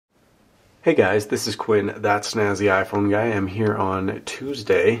Hey guys, this is Quinn, that snazzy iPhone guy. I'm here on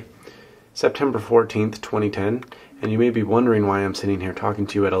Tuesday, September 14th, 2010, and you may be wondering why I'm sitting here talking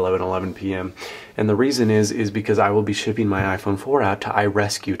to you at 11:11 p.m. And the reason is because I will be shipping my iPhone 4 out to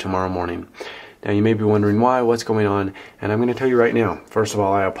iResQ tomorrow morning. Now you may be wondering why, what's going on, and I'm going to tell you right now. First of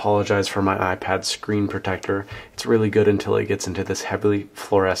all, I apologize for my iPad screen protector. It's really good until it gets into this heavily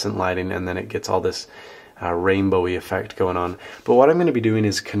fluorescent lighting, and then it gets all this rainbowy effect going on. But what I'm going to be doing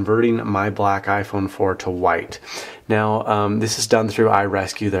is converting my black iPhone 4 to white. Now, this is done through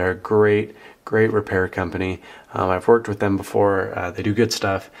iResQ. They're a great repair company. I've worked with them before. They do good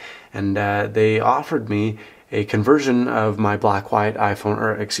stuff, and they offered me a conversion of my black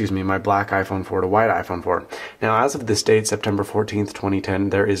iPhone 4 to white iPhone 4. Now, as of this date, September 14th, 2010,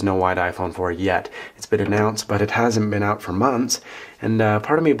 there is no white iPhone 4 yet. It's been announced, but it hasn't been out for months, and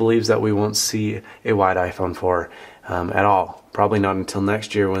part of me believes that we won't see a white iPhone 4 at all. Probably not until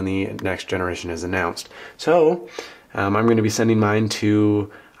next year when the next generation is announced. So, I'm going to be sending mine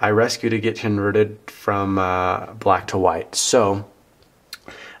to iResQ to get converted from black to white. So,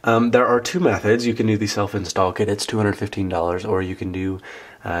 there are two methods. You can do the self-install kit, it's $215, or you can do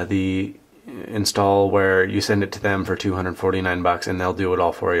the install where you send it to them for $249 and they'll do it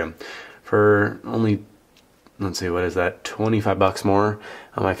all for you. For only, let's see, what is that, 25 bucks more,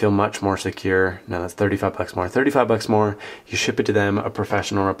 I feel much more secure. No, that's 35 bucks more. 35 bucks more, you ship it to them, a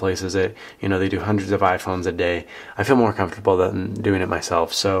professional replaces it. You know, they do hundreds of iPhones a day. I feel more comfortable than doing it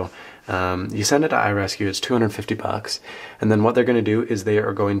myself. So you send it to iResQ, it's 250 bucks, and then what they're going to do is they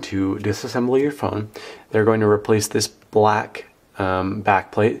are going to disassemble your phone. They're going to replace this black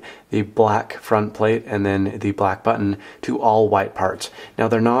back plate, the black front plate, and then the black button to all white parts. Now,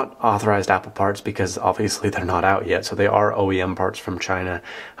 they're not authorized Apple parts because obviously they're not out yet, so they are OEM parts from China.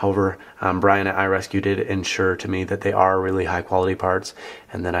 However, Brian at iResQ did ensure to me that they are really high quality parts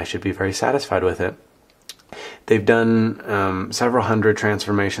and that I should be very satisfied with it. They've done several hundred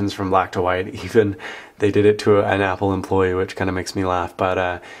transformations from black to white. Even they did it to an Apple employee, which kind of makes me laugh.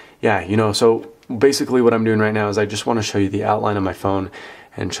 But yeah, you know, so basically what I'm doing right now is I just want to show you the outline of my phone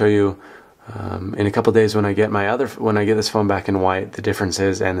and show you in a couple days when I get this phone back in white, the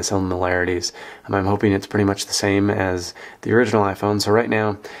differences and the similarities. I'm hoping it's pretty much the same as the original iPhone. So right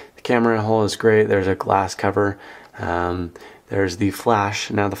now, the camera hole is great. There's a glass cover. There's the flash.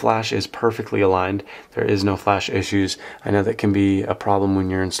 Now the flash is perfectly aligned. There is no flash issues. I know that can be a problem when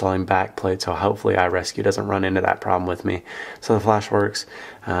you're installing back plates, so hopefully iResQ doesn't run into that problem with me. So the flash works.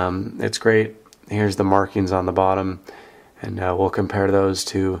 It's great. Here's the markings on the bottom, and we'll compare those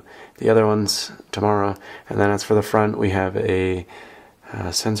to the other ones tomorrow. And then as for the front, we have a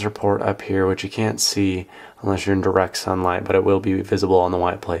sensor port up here, which you can't see unless you're in direct sunlight, but it will be visible on the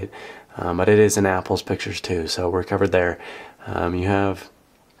white plate. But it is in Apple's pictures too, so we're covered there. You have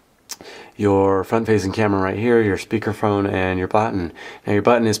your front-facing camera right here, your speakerphone, and your button. Now your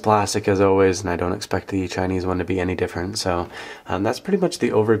button is plastic as always, and I don't expect the Chinese one to be any different. So that's pretty much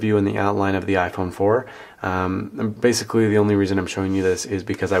the overview and the outline of the iPhone 4. Basically, the only reason I'm showing you this is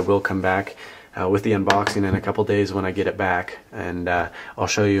because I will come back with the unboxing in a couple days when I get it back, and I'll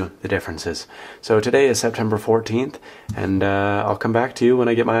show you the differences. So today is September 14th, and I'll come back to you when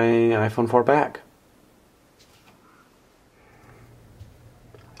I get my iPhone 4 back.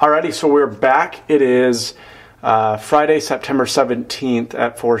 Alrighty, so we're back. It is Friday, September 17th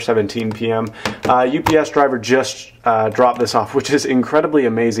at 4:17 p.m. UPS driver just dropped this off, which is incredibly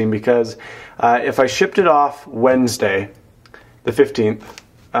amazing because if I shipped it off Wednesday, the 15th,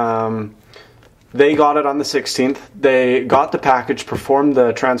 they got it on the 16th. They got the package, performed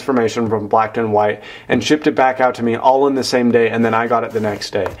the transformation from black to white, and shipped it back out to me all in the same day, and then I got it the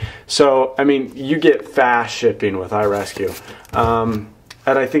next day. So, I mean, you get fast shipping with iResQ.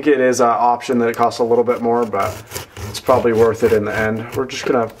 And I think it is an option that it costs a little bit more, but it's probably worth it in the end. We're just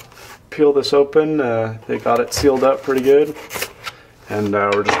going to peel this open. They got it sealed up pretty good. And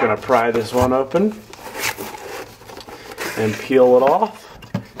we're just going to pry this one open and peel it off.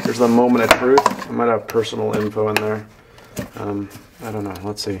 Here's the moment of truth. I might have personal info in there. I don't know.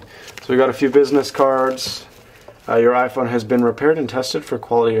 Let's see. So we got a few business cards. Your iPhone has been repaired and tested for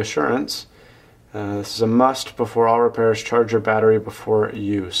quality assurance. This is a must before all repairs. Charge your battery before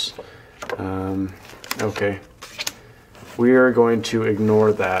use. Okay. We are going to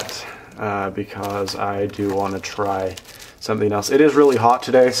ignore that because I do want to try something else. It is really hot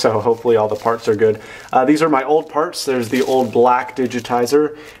today, so hopefully all the parts are good. These are my old parts. There's the old black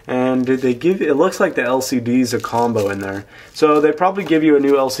digitizer, and did they give, it looks like the LCD is a combo in there. So they probably give you a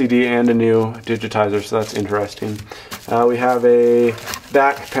new LCD and a new digitizer, so that's interesting. We have a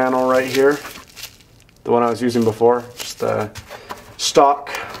back panel right here. The one I was using before, just a stock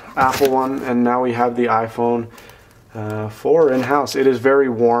Apple one, and now we have the iPhone 4 in-house. It is very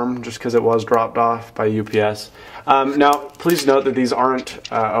warm just because it was dropped off by UPS. Now, please note that these aren't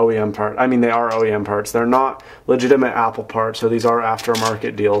OEM parts. I mean, they are OEM parts. They're not legitimate Apple parts, so these are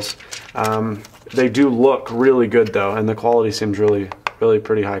aftermarket deals. They do look really good though, and the quality seems really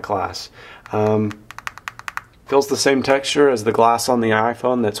pretty high class. Feels the same texture as the glass on the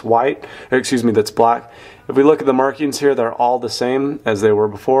iPhone that's white, or excuse me, that's black. If we look at the markings here, they're all the same as they were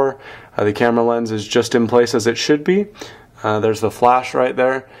before. The camera lens is just in place as it should be. There's the flash right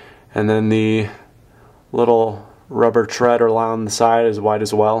there, and then the little rubber tread around the side is white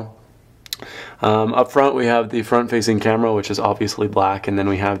as well. Up front we have the front-facing camera, which is obviously black, and then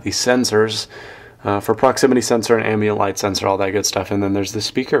we have the sensors for proximity sensor and ambient light sensor, all that good stuff, and then there's the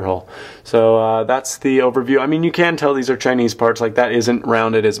speaker hole. So that's the overview. I mean, you can tell these are Chinese parts, like that isn't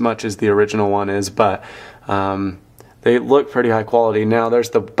rounded as much as the original one is, but they look pretty high quality. Now there's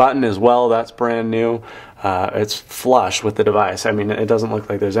the button as well, that's brand new. It's flush with the device. I mean, it doesn't look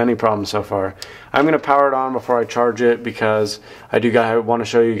like there's any problem so far. I'm going to power it on before I charge it because I want to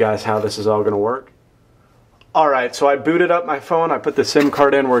show you guys how this is all going to work. Alright, so I booted up my phone, I put the SIM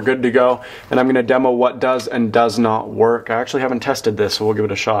card in, we're good to go, and I'm going to demo what does and does not work. I actually haven't tested this, so we'll give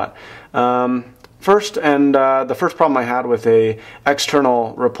it a shot. First, the first problem I had with a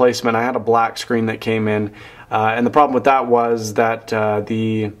external replacement, I had a black screen that came in, and the problem with that was that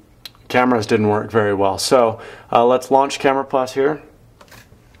the cameras didn't work very well. So let's launch Camera Plus here.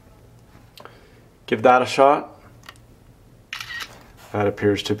 Give that a shot. That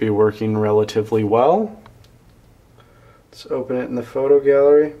appears to be working relatively well. Let's open it in the photo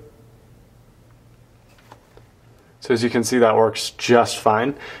gallery. So as you can see, that works just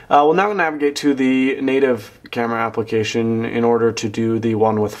fine. We'll now navigate to the native camera application in order to do the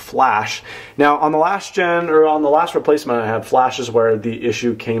one with flash. Now on the last gen, or on the last replacement, I had flashes where the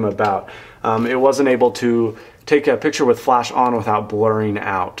issue came about. It wasn't able to take a picture with flash on without blurring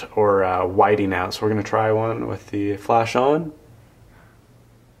out or whiting out. So we're going to try one with the flash on.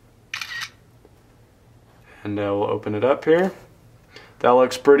 And we'll open it up here. That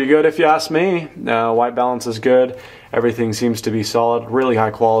looks pretty good if you ask me. White balance is good. Everything seems to be solid. Really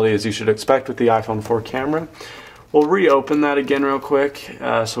high quality as you should expect with the iPhone 4 camera. We'll reopen that again real quick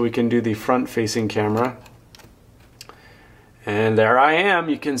so we can do the front facing camera. And there I am.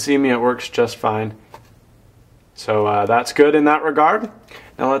 You can see me. It works just fine. So that's good in that regard.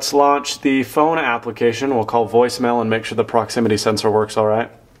 Now let's launch the phone application. We'll call voicemail and make sure the proximity sensor works all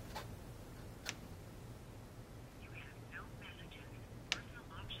right.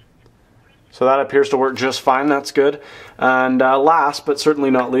 So that appears to work just fine, that's good. And last but certainly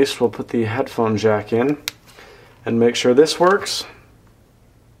not least, we'll put the headphone jack in and make sure this works.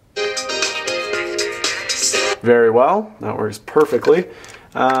 Very well, that works perfectly.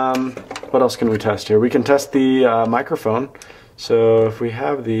 What else can we test here? We can test the microphone. So if we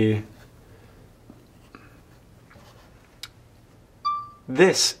have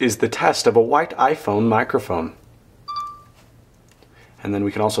this is the test of a white iPhone microphone. And then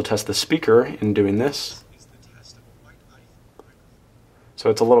we can also test the speaker in doing this. So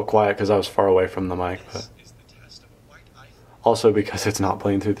it's a little quiet because I was far away from the mic, but also because it's not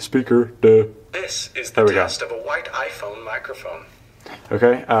playing through the speaker. Duh. This is the test of a white iPhone microphone.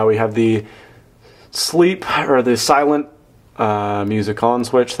 Okay, we have the sleep or the silent music on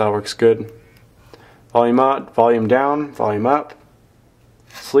switch. That works good. Volume up, volume down, volume up.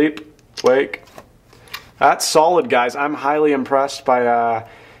 Sleep, wake. That's solid, guys. I'm highly impressed by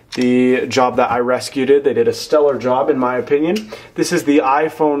the job that iResQ did. They did a stellar job, in my opinion. This is the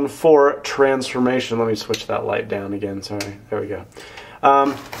iPhone 4 transformation. Let me switch that light down again. Sorry. There we go.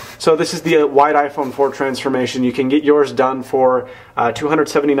 So this is the white iPhone 4 transformation. You can get yours done for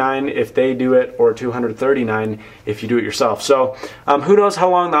 $279 if they do it, or $239 if you do it yourself. So who knows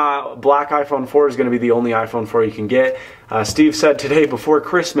how long the black iPhone 4 is going to be the only iPhone 4 you can get. Steve said today before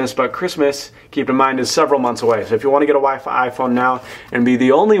Christmas, but Christmas, keep in mind, is several months away. So if you want to get a white iPhone now and be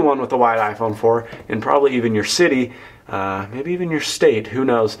the only one with a white iPhone 4 in probably even your city, maybe even your state, who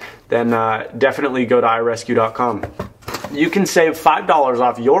knows, then definitely go to iResQ.com. You can save $5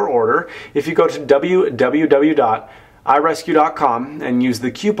 off your order if you go to www.iResQ.com and use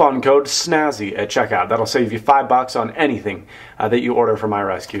the coupon code SNAZZY at checkout. That'll save you $5 on anything that you order from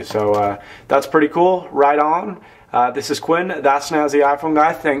iResQ. So that's pretty cool. Right on. This is Quinn, that snazzy iPhone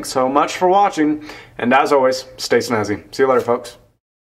guy. Thanks so much for watching, and as always, stay snazzy. See you later, folks.